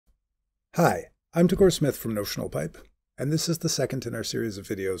Hi, I'm Tagore Smith from Notional Pipe, and this is the second in our series of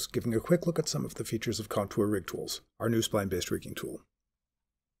videos giving a quick look at some of the features of Contour Rig Tools, our new spline-based rigging tool.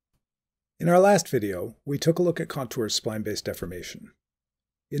 In our last video, we took a look at Contour's spline-based deformation.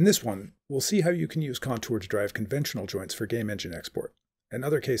 In this one, we'll see how you can use Contour to drive conventional joints for game engine export, and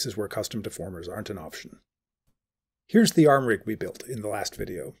other cases where custom deformers aren't an option. Here's the arm rig we built in the last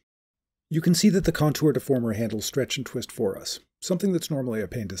video. You can see that the Contour deformer handles stretch and twist for us, something that's normally a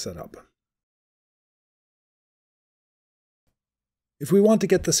pain to set up. If we want to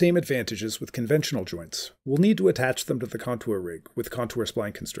get the same advantages with conventional joints, we'll need to attach them to the Contour rig with Contour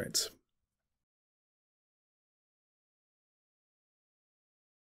spline constraints.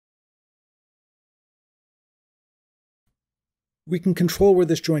 We can control where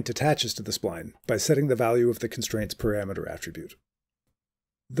this joint attaches to the spline by setting the value of the constraint's parameter attribute.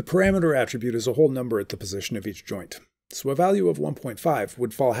 The parameter attribute is a whole number at the position of each joint, so a value of 1.5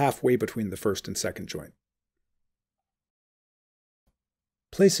 would fall halfway between the first and second joint.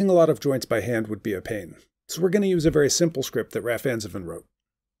 Placing a lot of joints by hand would be a pain, so we're going to use a very simple script that Raf Anzovin wrote.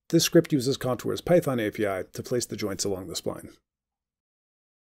 This script uses Contour's Python API to place the joints along the spline.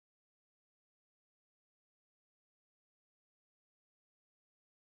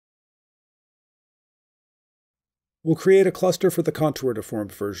 We'll create a cluster for the Contour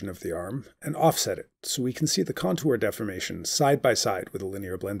deformed version of the arm and offset it so we can see the Contour deformation side by side with a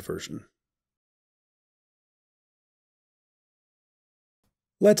linear blend version.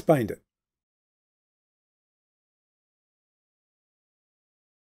 Let's bind it.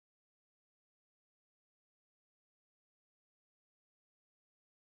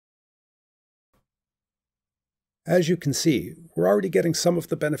 As you can see, we're already getting some of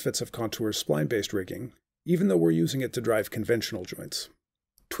the benefits of Contour's spline-based rigging, even though we're using it to drive conventional joints.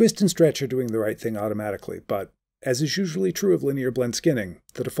 Twist and stretch are doing the right thing automatically, but, as is usually true of linear blend skinning,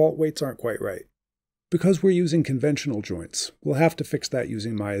 the default weights aren't quite right. Because we're using conventional joints, we'll have to fix that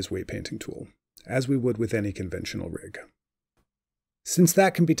using Maya's weight painting tool, as we would with any conventional rig. Since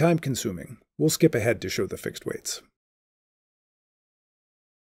that can be time-consuming, we'll skip ahead to show the fixed weights.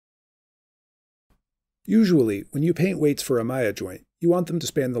 Usually, when you paint weights for a Maya joint, you want them to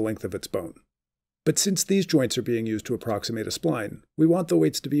span the length of its bone. But since these joints are being used to approximate a spline, we want the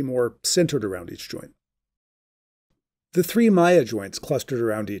weights to be more centered around each joint. The 3 Maya joints clustered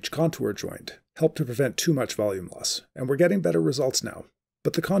around each Contour joint help to prevent too much volume loss, and we're getting better results now,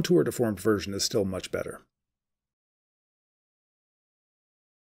 but the Contour deformed version is still much better.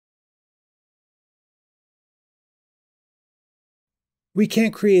 We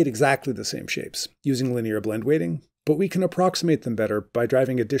can't create exactly the same shapes using linear blend weighting, but we can approximate them better by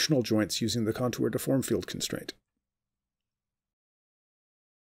driving additional joints using the Contour deform field constraint.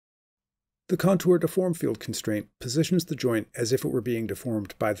 The Contour deform field constraint positions the joint as if it were being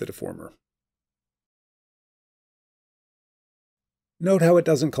deformed by the deformer. Note how it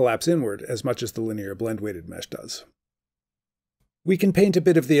doesn't collapse inward as much as the linear blend weighted mesh does. We can paint a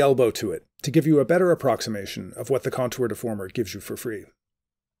bit of the elbow to it to give you a better approximation of what the Contour deformer gives you for free.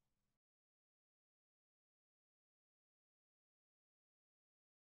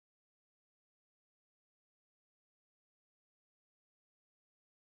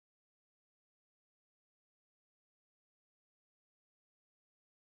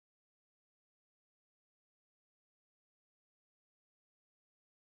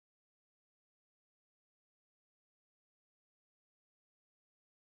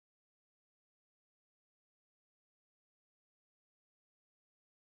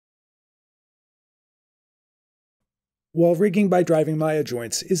 While rigging by driving Maya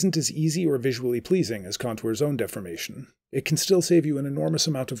joints isn't as easy or visually pleasing as Contour's own deformation, it can still save you an enormous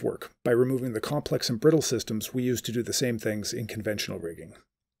amount of work by removing the complex and brittle systems we use to do the same things in conventional rigging.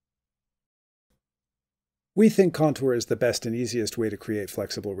 We think Contour is the best and easiest way to create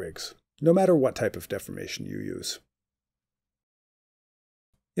flexible rigs, no matter what type of deformation you use.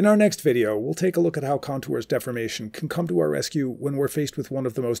 In our next video, we'll take a look at how Contour's deformation can come to our rescue when we're faced with one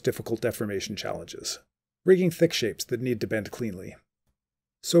of the most difficult deformation challenges: rigging thick shapes that need to bend cleanly.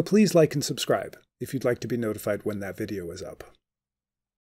 So please like and subscribe if you'd like to be notified when that video is up.